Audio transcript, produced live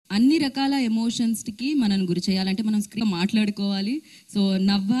అన్ని రకాల ఎమోషన్స్కి మనల్ని గురి చేయాలంటే మనం స్క్రీన్ మాట్లాడుకోవాలి, సో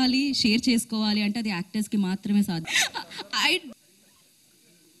నవ్వాలి, షేర్ చేసుకోవాలి అంటే అది యాక్టర్స్కి మాత్రమే సాధ్యం.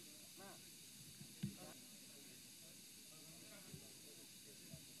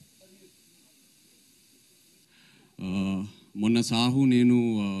 మొన్న సాహు నేను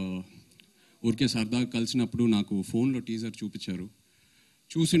ఊరికే సరదాగా కలిసినప్పుడు నాకు ఫోన్లో టీజర్ చూపించారు.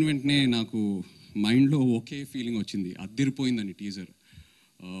 చూసిన వెంటనే నాకు మైండ్లో ఒకే ఫీలింగ్ వచ్చింది, అద్దిరిపోయిందని టీజర్.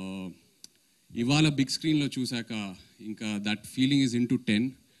 ఇవాళ బిగ్ స్క్రీన్లో చూశాక ఇంకా that feeling is into 10.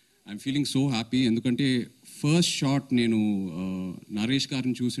 I'm feeling so happy. ఎందుకంటే ఫస్ట్ షాట్ నేను నరేష్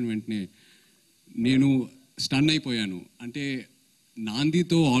గారిని చూసిన వెంటనే నేను స్టన్ అయిపోయాను. అంటే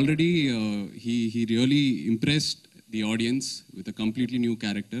నాందితో already he really impressed the audience with a completely new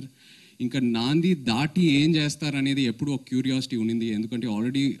character. ఇంకా నాంది దాటి ఏం చేస్తారనేది ఎప్పుడు ఒక క్యూరియాసిటీ ఉన్నింది, ఎందుకంటే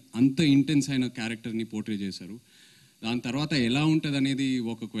ఆల్రెడీ అంత ఇంటెన్స్ అయిన క్యారెక్టర్ని పోర్ట్రే చేశారు. దాని తర్వాత ఎలా ఉంటుంది అనేది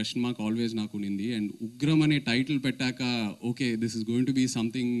ఒక క్వశ్చన్ మార్క్ ఆల్వేస్ నాకు ఉన్నింది. అండ్ ఉగ్రం అనే టైటిల్ పెట్టాక okay this is going to be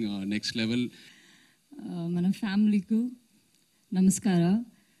something next level. మన ఫ్యామిలీకు నమస్కార.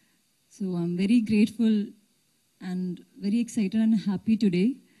 So I'm very grateful and very excited and happy today,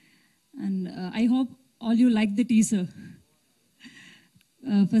 and I hope all you like the teaser.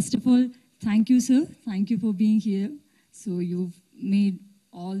 First of all, thank you sir, thank you for being here. So you've made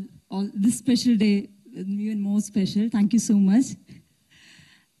all this special day even more special. Thank you so much.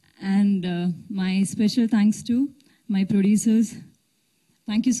 And my special thanks to my producers,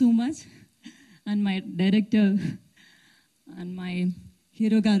 thank you so much, and my director and my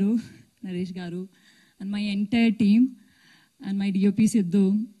hero garu Naresh garu, and my entire team, and my DOP Siddhu,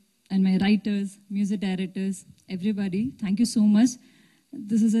 and my writers, music directors, everybody. Thank you so much.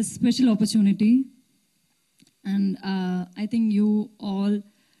 This is a special opportunity, and I think you all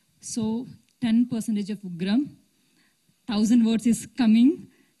saw 10% of Ugram. 1,000 words is coming,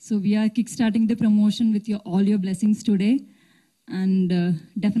 so we are kickstarting the promotion with all your blessings today, and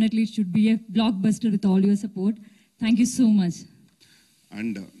definitely it should be a blockbuster with all your support. Thank you so much.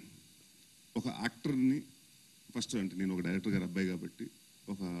 And ఒక యాక్టర్ని first అంటే నేను ఒక director గారు అబ్బాయి కాబట్టి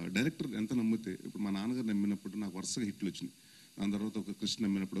ఒక director ఎంత నమ్మితే, ఇప్పుడు మా నాన్నగారు నమ్మినప్పుడు నాకు వరుసగా హిట్లు వచ్చినాయి. దాని తర్వాత ఒక కృష్ణ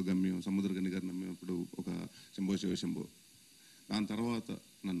నమ్మినప్పుడు గమ్యం, సముద్రగని గారు నమ్మినప్పుడు ఒక శంభో శివ శంభో. దాని తర్వాత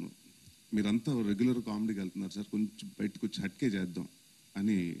నన్ను మీరంతా రెగ్యులర్ కామెడీకి వెళ్తున్నారు సార్, కొంచెం బయటకు వచ్చి హట్కే చేద్దాం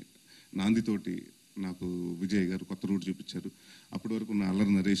అని నాందితోటి నాకు విజయ్ గారు కొత్త రూట్ చూపించారు. అప్పటి వరకు ఉన్న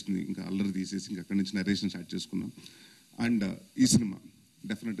అల్లరి నరేష్ని ఇంకా అల్లరి తీసేసి ఇంకా అక్కడి నుంచి నరేష్ని స్టార్ట్ చేసుకున్నాం. అండ్ ఈ సినిమా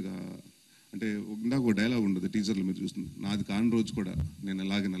డెఫినెట్గా అంటే ఇందాక ఒక డైలాగ్ ఉండదు టీజర్లో మీరు చూస్తుంది, నాది కాని రోజు కూడా నేను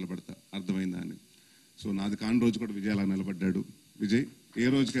ఎలాగే నిలబడతా, అర్థమైందా అని. సో నాది కాని రోజు కూడా విజయ్ అలా నిలబడ్డాడు. విజయ్ ఏ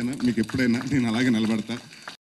రోజుకైనా మీకు ఎప్పుడైనా నేను అలాగే నిలబడతా.